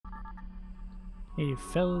Hey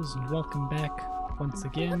fellas, and welcome back once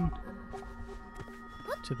again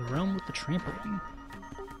to the realm with the trampoline.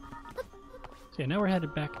 So yeah, now we're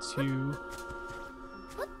headed back to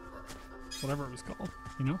whatever it was called,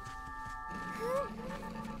 you know?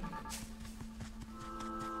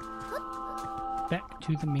 Back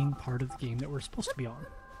to the main part of the game that we're supposed to be on.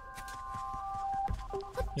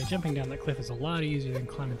 Yeah, jumping down that cliff is a lot easier than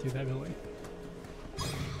climbing through that building.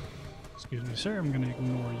 Excuse me, sir, I'm gonna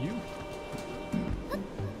ignore you.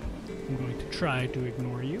 I'm going to try to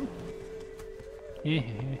ignore you. He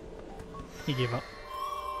gave up.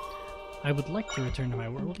 I would like to return to my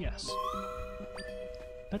world, yes.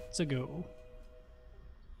 Let's go.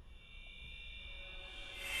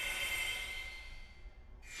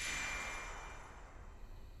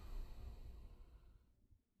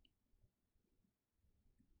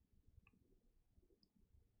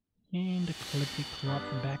 And a clippy clop,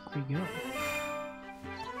 back we go.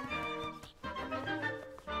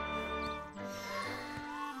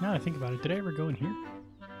 Now that I think about it, did I ever go in here?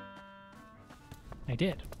 I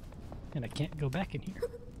did. And I can't go back in here.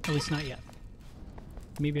 At least not yet.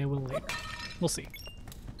 Maybe I will later. We'll see.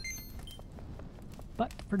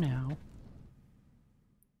 But for now,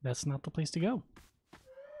 that's not the place to go.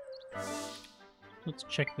 Let's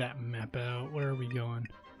check that map out. Where are we going?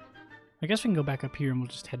 I guess we can go back up here and we'll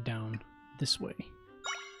just head down this way.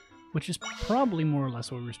 Which is probably more or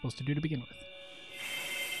less what we were supposed to do to begin with.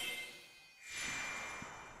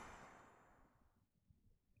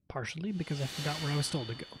 Partially because I forgot where I was told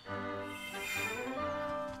to go.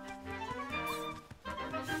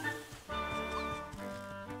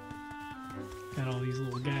 Got all these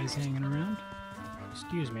little guys hanging around.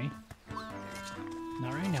 Excuse me.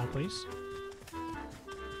 Not right now, please.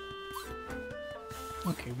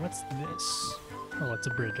 Okay, what's this? Well, it's a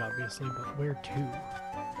bridge, obviously, but where to?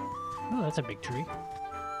 Oh, that's a big tree.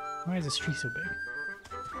 Why is this tree so big?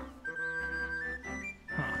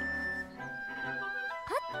 Huh.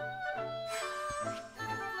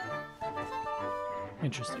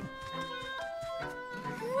 Interesting.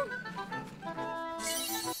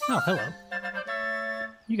 Oh, hello.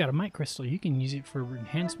 You got a mic crystal. You can use it for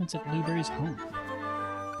enhancements at Blueberry's home.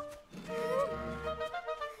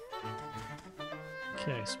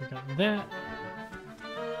 Okay, so we got that.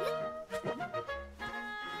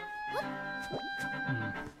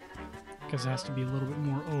 Because it has to be a little bit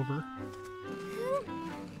more over.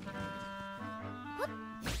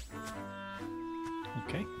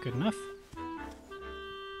 Okay, good enough.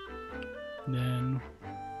 Then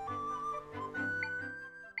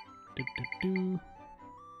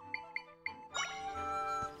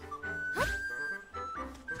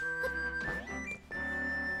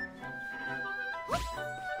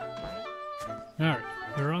Alright,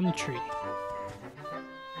 we're on the tree.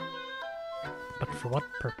 But for what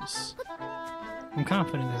purpose? I'm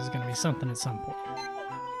confident this is going to be something at some point.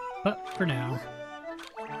 But for now,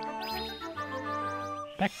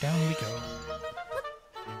 back down we go.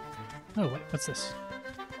 Oh wait, what's this?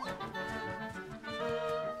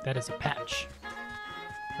 That is a patch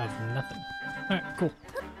of nothing. Alright, cool.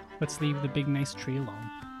 Let's leave the big nice tree alone.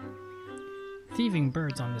 Thieving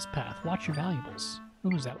birds on this path. Watch your valuables.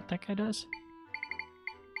 Oh, is that what that guy does?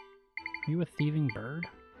 Are you a thieving bird?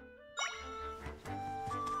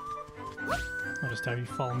 I'll just have you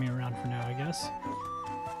follow me around for now, I guess.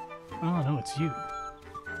 Oh no, it's you.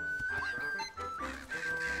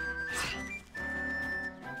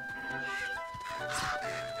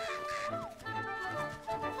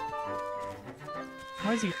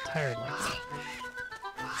 Why does he get tired like that?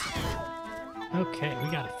 Okay, we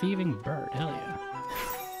got a thieving bird. Hell yeah.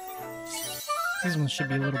 These ones should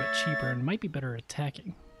be a little bit cheaper and might be better at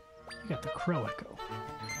attacking. We got the crow echo.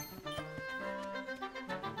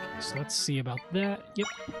 Okay, so let's see about that. Yep,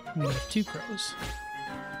 we have 2 crows.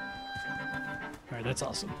 Alright, that's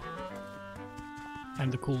awesome. I'm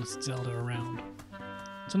the coolest Zelda around.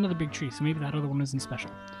 It's another big tree, so maybe that other one isn't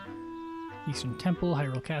special. Eastern Temple,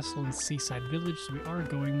 Hyrule Castle, and Seaside Village, so we are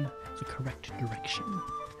going the correct direction.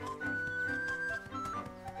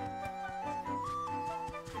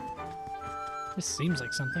 This seems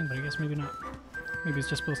like something, but I guess maybe not. Maybe it's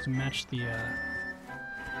just supposed to match the,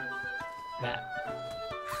 that.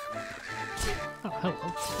 Oh,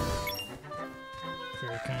 hello.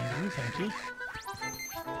 Very kind of you, thank you.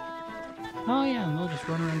 Oh yeah, and they'll just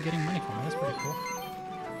run around getting money from me. That's pretty cool.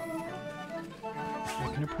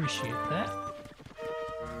 I can appreciate that.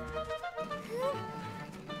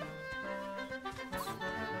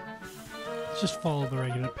 Let's just follow the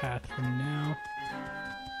regular path for now.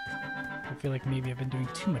 I feel like maybe I've been doing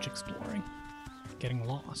too much exploring. Getting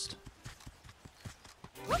lost.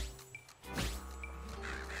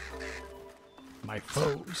 my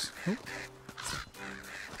foes. Oh.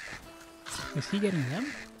 Is he getting them?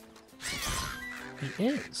 He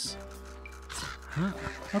is. Huh.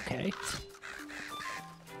 Okay.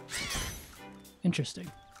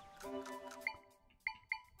 Interesting.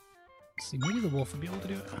 Let's see, maybe the wolf will be able to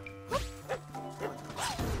do it.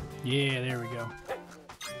 Yeah, there we go.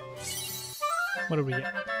 What did we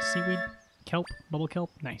get? Seaweed? Kelp? Bubble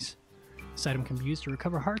kelp? Nice. This item can be used to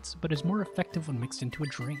recover hearts, but is more effective when mixed into a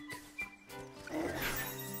drink.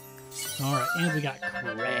 Alright, and we got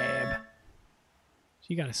crab. So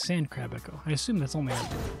you got a sand crab echo. I assume that's only a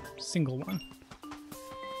single one.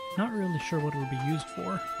 Not really sure what it would be used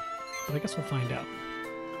for, but I guess we'll find out.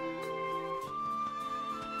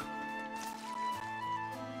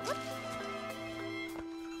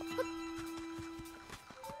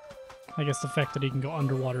 I guess the fact that he can go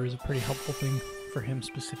underwater is a pretty helpful thing for him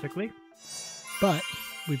specifically. But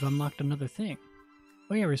we've unlocked another thing.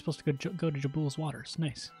 Oh yeah, we're supposed to go to Jabul's waters.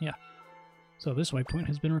 Nice, yeah. So this waypoint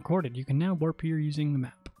has been recorded. You can now warp here using the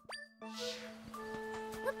map.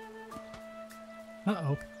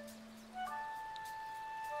 Uh-oh.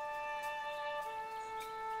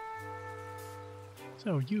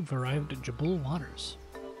 So you've arrived at Jabul waters.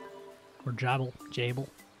 Or Jabul.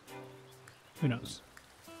 Who knows?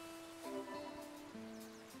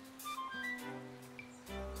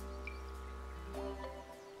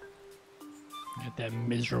 At that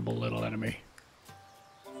miserable little enemy.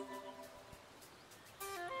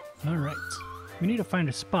 Alright. We need to find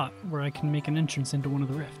a spot where I can make an entrance into one of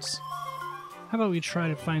the rifts. How about we try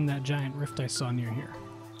to find that giant rift I saw near here?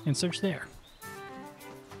 And search there.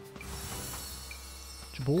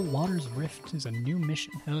 Jabul Waters Rift is a new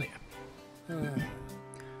mission. Hell yeah.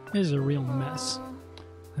 This is a real mess.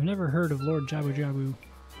 I've never heard of Lord Jabu Jabu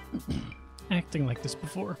acting like this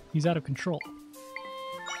before. He's out of control.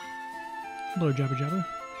 Lord Jabu Jabu?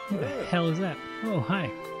 Who the hell is that? Oh,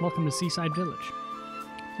 hi. Welcome to Seaside Village.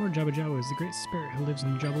 Lord Jabu Jabu is the great spirit who lives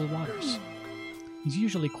in the Jabul waters. He's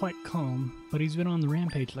usually quite calm, but he's been on the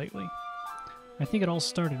rampage lately. I think it all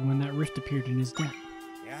started when that rift appeared in his den.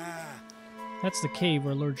 Yeah. That's the cave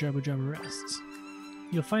where Lord Jabu Jabu rests.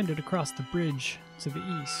 You'll find it across the bridge to the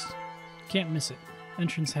east. Can't miss it.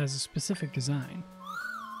 Entrance has a specific design.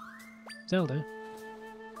 Zelda?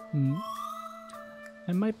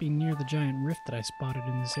 I might be near the giant rift that I spotted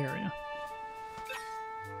in this area.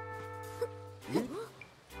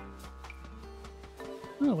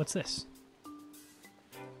 Oh, what's this?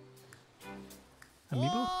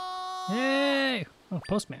 Amiibo? Hey! Oh,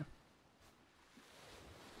 postman.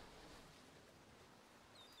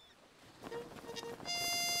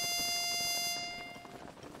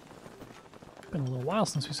 Been a little while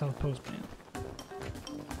since we saw the postman.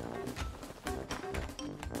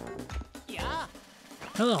 Yeah.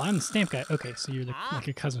 Hello, I'm the stamp guy. Okay, so you're like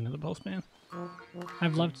a cousin of the postman.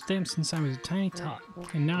 I've loved stamps since I was a tiny tot,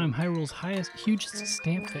 and now I'm Hyrule's hugest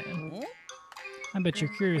stamp fan. I bet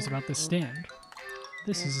you're curious about this stand.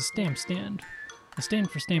 This is a stamp stand. A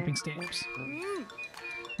stand for stamping stamps.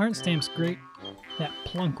 Aren't stamps great? That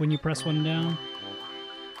plunk when you press one down?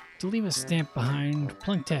 To leave a stamp behind,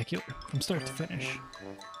 plunktacular, from start to finish.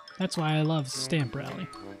 That's why I love Stamp Rally.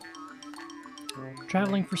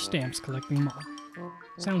 Traveling for stamps, collecting them all.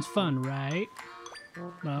 Sounds fun, right?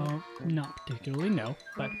 Well, not particularly, no,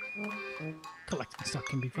 but collecting stuff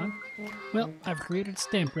can be fun. Well, I've created a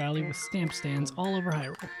stamp rally with stamp stands all over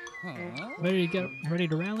Hyrule. Ready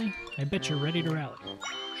to rally? I bet you're ready to rally.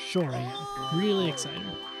 Sure I am. Really excited.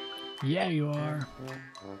 Yeah, you are.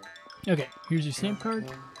 Okay, here's your stamp card.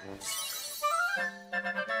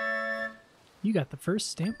 You got the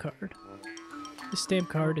first stamp card. This stamp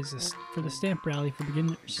card is for the stamp rally for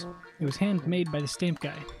beginners. It was handmade by the stamp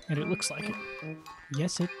guy, and it looks like it.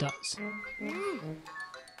 Yes, it does.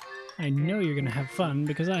 I know you're gonna have fun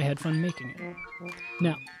because I had fun making it.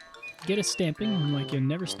 Now, get a stamping like you've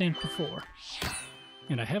never stamped before.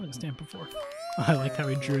 And I haven't stamped before. Oh, I like how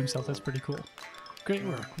he drew himself, that's pretty cool. Great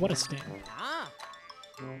work, what a stamp.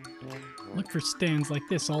 Look for stands like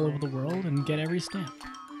this all over the world and get every stamp.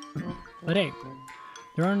 But hey,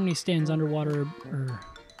 there aren't any stands underwater or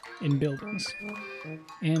in buildings.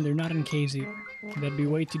 And they're not in caves either. That'd be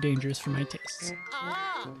way too dangerous for my tastes.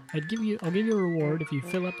 I'll give you a reward if you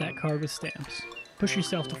fill up that card with stamps. Push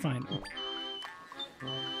yourself to find them.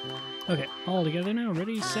 Okay, all together now.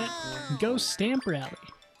 Ready, set, go stamp rally.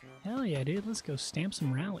 Hell yeah, dude. Let's go stamp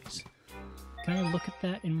some rallies. Can I look at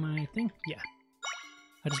that in my thing? Yeah.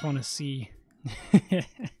 I just want to see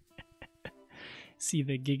see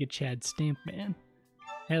the Giga Chad stamp man.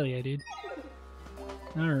 Hell yeah, dude.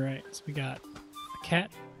 Alright, so we got a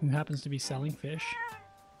cat who happens to be selling fish.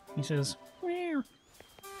 He says, "Meow."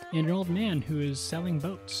 and an old man who is selling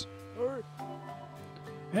boats.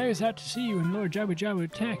 I was out to sea when Lord Jabu Jabu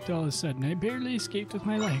attacked all of a sudden. I barely escaped with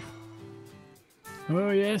my life.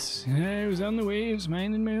 Oh yes, I was on the waves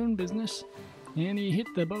minding my own business, and he hit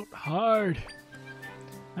the boat hard.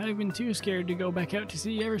 I've been too scared to go back out to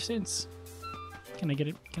sea ever since. Can I get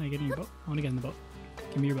it? Can I get in your boat? I want to get in the boat.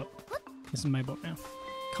 Give me your boat. This is my boat now.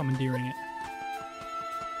 Commandeering it.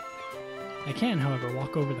 I can, however,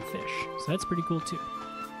 walk over the fish, so that's pretty cool too.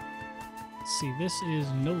 Let's see, this is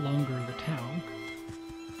no longer the town.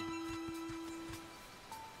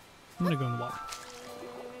 I'm gonna go in the water.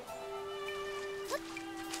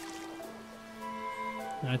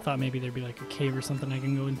 I thought maybe there'd be like a cave or something I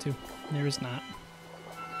can go into. There is not.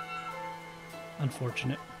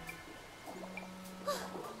 Unfortunate.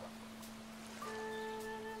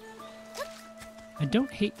 I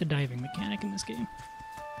don't hate the diving mechanic in this game.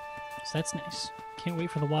 So that's nice. Can't wait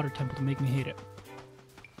for the water temple to make me hate it.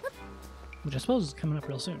 Which I suppose is coming up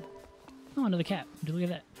real soon. Oh, another cat. Would you look at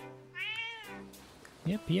that?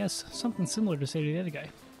 Yep, he has something similar to say to the other guy.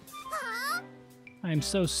 I am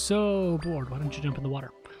so bored. Why don't you jump in the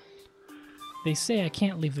water? They say I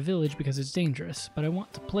can't leave the village because it's dangerous, but I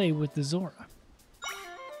want to play with the Zora.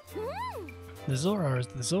 The Zora is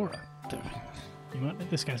the Zora. You know what?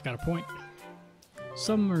 This guy's got a point.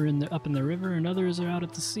 Some are up in the river, and others are out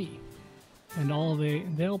at the sea. And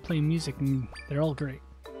they all play music, and they're all great.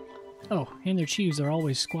 Oh, and their chiefs are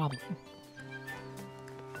always squabbling.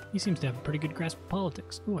 He seems to have a pretty good grasp of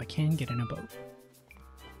politics. Ooh, I can get in a boat.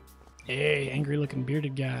 Hey, angry-looking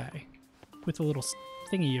bearded guy with a little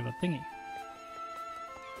thingy of a thingy.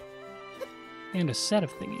 And a set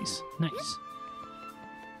of thingies. Nice.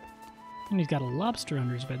 And he's got a lobster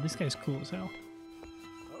under his bed. This guy's cool as hell.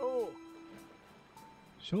 Oh.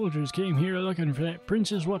 Soldiers came here looking for that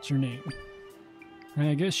princess what's-her-name.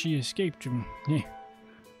 I guess she escaped him. Yeah.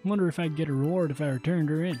 Wonder if I'd get a reward if I returned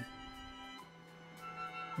her in.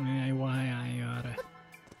 Why I oughta.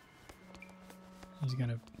 He's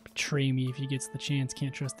gonna betray me if he gets the chance.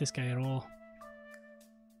 Can't trust this guy at all.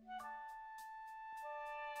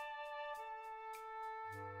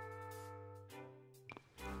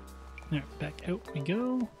 Alright, back out we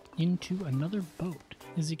go. Into another boat.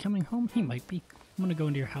 Is he coming home? He might be. I'm gonna go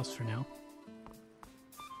into your house for now.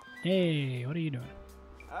 Hey, what are you doing?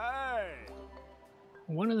 Hey!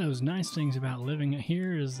 One of those nice things about living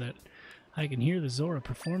here is that I can hear the Zora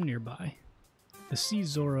perform nearby. The sea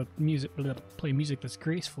Zora play music that's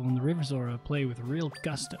graceful, and the river Zora play with real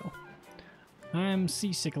gusto. I'm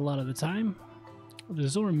seasick a lot of the time. The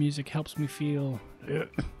Zora music helps me feel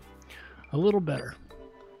a little better.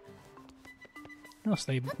 Notice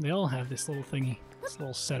they all have this little thingy, this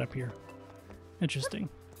little setup here. Interesting.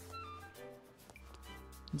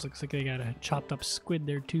 It looks like they got a chopped up squid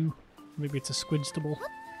there too. Maybe it's a squid stable.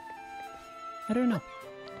 I don't know.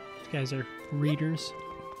 These guys are readers.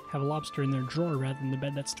 Have a lobster in their drawer rather than the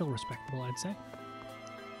bed. That's still respectable, I'd say.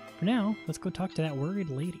 For now, let's go talk to that worried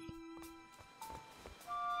lady.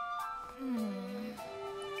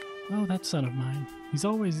 Oh, that son of mine. He's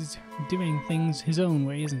always doing things his own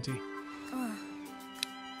way, isn't he?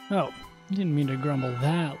 Oh, didn't mean to grumble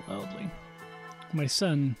that loudly. My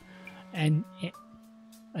son,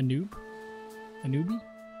 Anubi,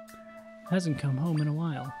 hasn't come home in a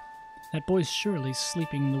while. That boy's surely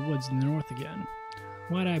sleeping in the woods in the north again.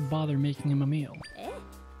 Why'd I bother making him a meal?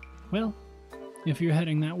 Well, if you're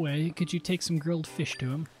heading that way, could you take some grilled fish to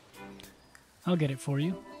him? I'll get it for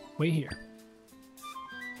you. Wait here.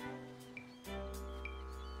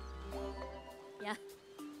 Yeah.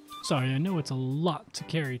 Sorry, I know it's a lot to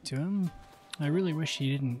carry to him. I really wish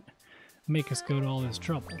he didn't make us go to all this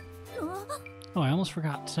trouble. Oh, I almost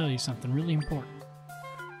forgot to tell you something really important.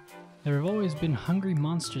 There have always been hungry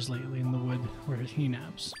monsters lately in the wood where he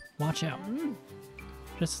naps. Watch out.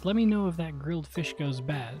 Just let me know if that grilled fish goes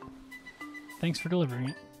bad. Thanks for delivering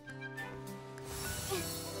it.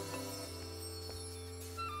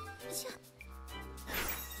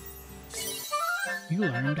 You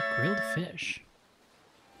learned grilled fish.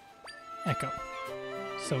 Echo.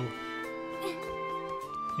 So,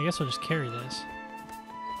 I guess I'll just carry this.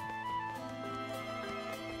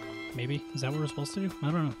 Maybe? Is that what we're supposed to do?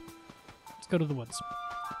 I don't know. Let's go to the woods.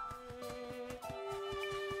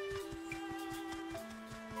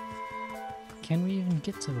 Can we even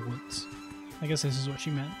get to the woods? I guess this is what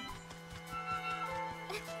she meant.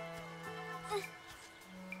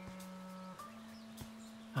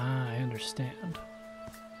 Ah, I understand.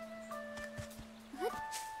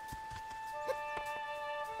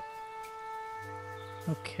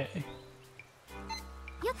 Okay.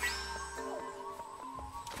 Yep.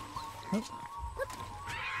 Oh.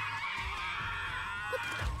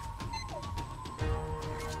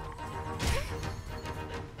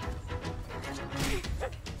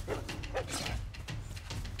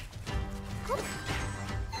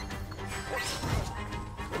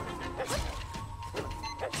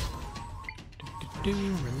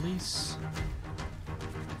 Release.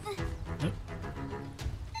 Nope.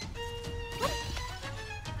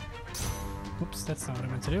 Whoops, that's not what I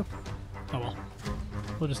meant to do. Oh well.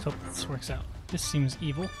 We'll just hope this works out. This seems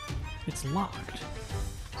evil. It's locked.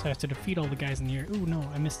 So I have to defeat all the guys in the air. Ooh, no,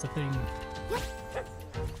 I missed the thing.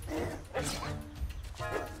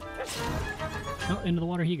 Oh, into the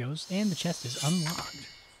water he goes. And the chest is unlocked.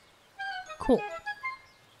 Cool.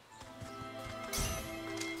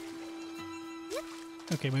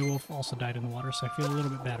 Okay, my wolf also died in the water, so I feel a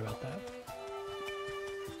little bit bad about that.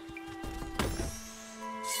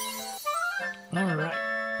 Alright.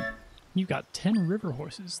 You've got 10 river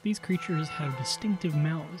horses. These creatures have distinctive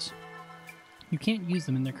mouths. You can't use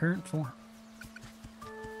them in their current form.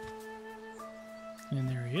 And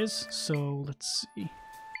there he is. So, let's see.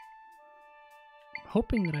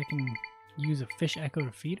 Hoping that I can use a fish echo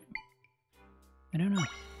to feed him? I don't know.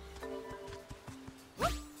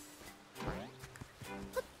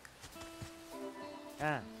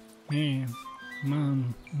 Hey,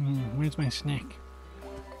 Mom, where's my snack?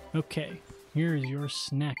 Okay, here's your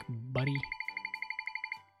snack, buddy.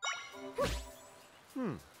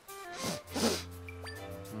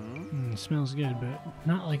 Smells good, but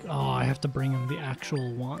not like, oh, I have to bring him the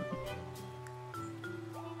actual one.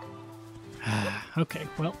 Okay,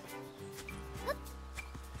 well.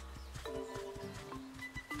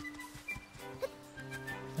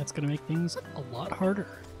 That's gonna make things a lot harder.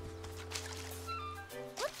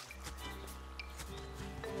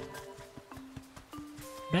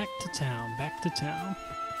 Back to town, back to town.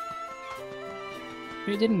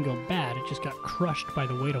 It didn't go bad, it just got crushed by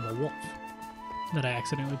the weight of a wolf that I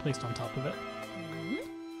accidentally placed on top of it.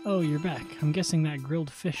 Oh, you're back. I'm guessing that grilled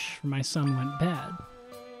fish for my son went bad.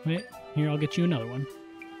 Wait, here, I'll get you another one.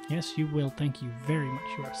 Yes, you will. Thank you very much.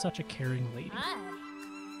 You are such a caring lady.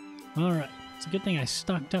 Alright, it's a good thing I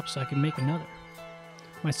stocked up so I can make another.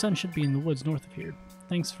 My son should be in the woods north of here.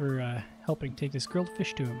 Thanks for helping take this grilled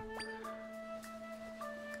fish to him.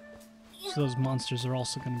 So those monsters are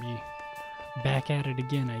also going to be back at it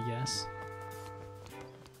again, I guess.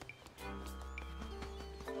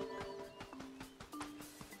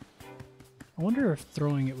 I wonder if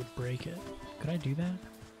throwing it would break it. Could I do that?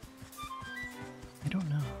 I don't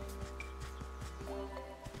know.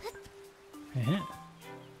 Heh.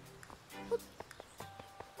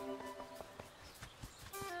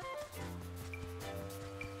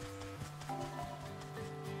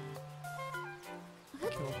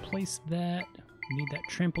 Okay, we'll place that. Need that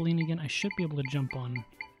trampoline again. I should be able to jump on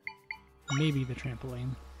maybe the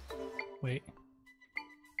trampoline. Wait.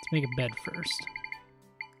 Let's make a bed first.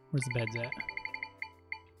 Where's the beds at?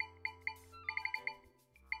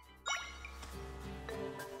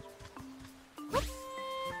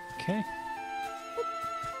 Okay.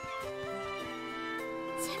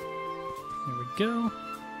 There we go.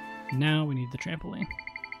 Now we need the trampoline.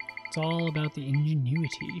 It's all about the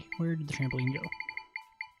ingenuity. Where did the trampoline go?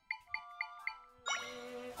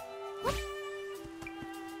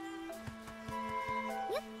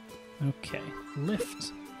 Okay,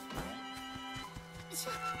 lift.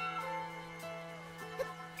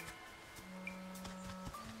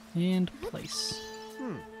 And place.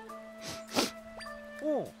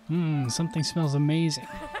 Something smells amazing.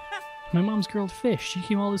 My mom's grilled fish. She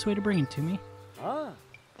came all this way to bring it to me.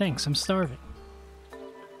 Thanks, I'm starving.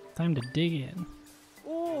 Time to dig in.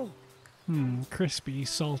 Crispy,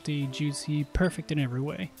 salty, juicy, perfect in every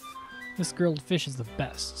way. This grilled fish is the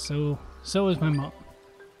best, so is my mom.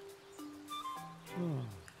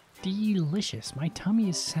 Delicious. My tummy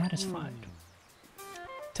is satisfied.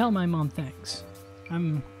 Tell my mom thanks.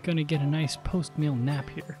 I'm gonna get a nice post-meal nap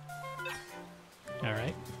here.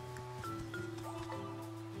 Alright.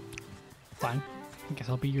 Fine. I guess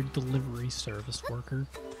I'll be your delivery service worker.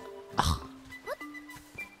 Ugh.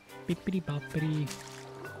 Bippity boppity.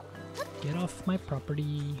 Get off my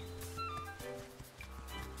property.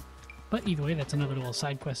 But either way, that's another little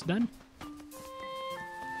side quest done.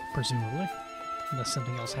 Presumably. Unless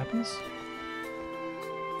something else happens.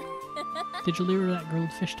 Did you lure that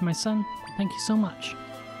grilled fish to my son? Thank you so much.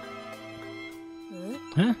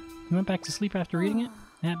 Huh? You went back to sleep after eating it?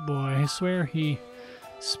 That boy, I swear he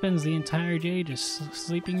spends the entire day just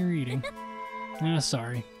sleeping or eating.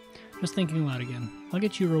 Sorry. Just thinking aloud again. I'll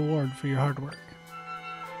get you a reward for your hard work.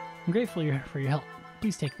 I'm grateful for your help.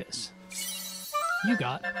 Please take this. You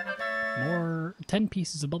got 10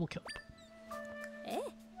 pieces of bubble kelp.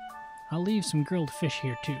 I'll leave some grilled fish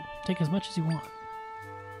here too. Take as much as you want.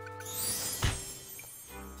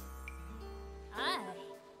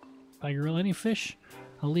 If I grill any fish,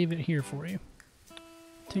 I'll leave it here for you.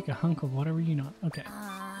 Take a hunk of whatever you want. Okay.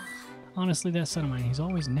 Honestly, that son of mine, he's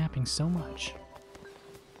always napping so much.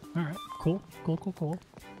 Alright, cool. Cool, cool, cool.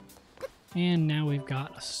 And now we've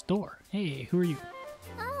got a store. Hey, who are you?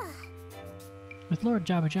 With Lord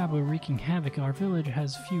Jabba Jabba wreaking havoc, our village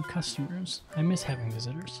has few customers. I miss having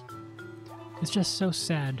visitors. It's just so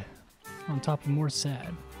sad, on top of more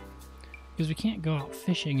sad, because we can't go out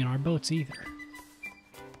fishing in our boats either.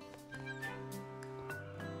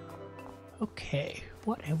 Okay,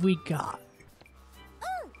 what have we got?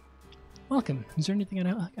 Welcome. Is there anything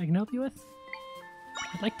I can help you with?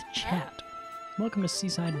 I'd like to chat. Welcome to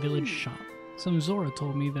Seaside Village Shop. Some Zora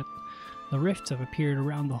told me that the rifts have appeared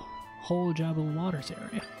around the whole Jabba Waters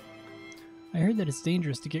area. I heard that it's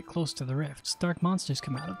dangerous to get close to the rifts. Dark monsters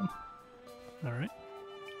come out of them. Alright.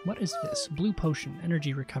 What is this? Blue potion.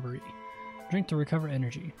 Energy recovery. Drink to recover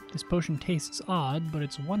energy. This potion tastes odd, but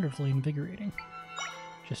it's wonderfully invigorating.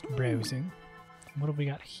 Just browsing. What have we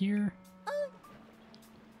got here?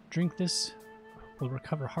 Drink this. Will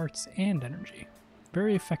recover hearts and energy.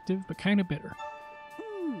 Very effective, but kind of bitter.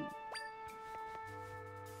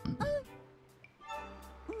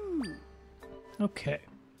 Okay.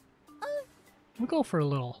 We'll go for a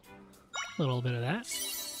little bit of that.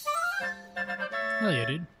 Hell yeah,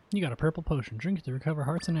 dude. You got a purple potion. Drink it to recover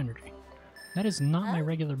hearts and energy. That is not my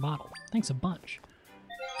regular bottle. Thanks a bunch.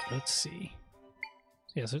 Okay, let's see.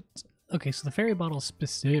 Yeah, so okay, so the fairy bottle is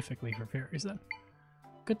specifically for fairies then.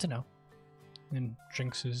 Good to know. And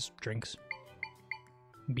drinks is drinks.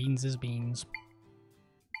 Beans is beans.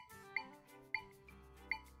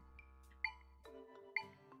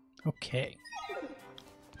 Okay.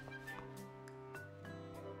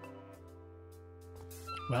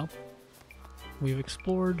 Well, we've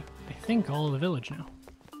explored, I think, all of the village now.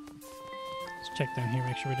 Let's check down here,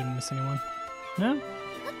 make sure we didn't miss anyone. No?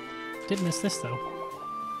 Did miss this, though.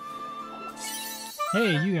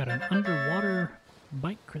 Hey, you got an underwater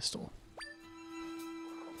bite crystal.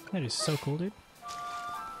 That is so cool, dude.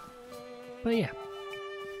 But yeah,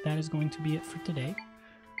 that is going to be it for today.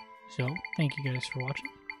 So, thank you guys for watching.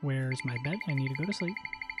 Where's my bed? I need to go to sleep.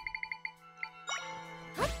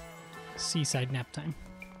 Seaside nap time.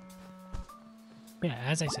 But yeah,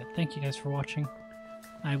 as I said, thank you guys for watching.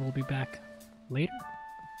 I will be back later.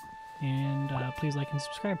 And please like and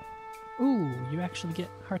subscribe. Ooh, you actually get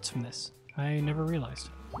hearts from this. I never realized.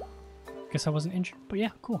 Guess I wasn't injured. But yeah,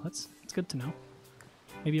 cool. That's good to know.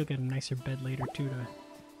 Maybe you'll get a nicer bed later too to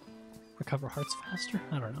recover hearts faster.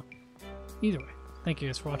 I don't know. Either way, thank you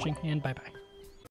guys for watching, and bye-bye.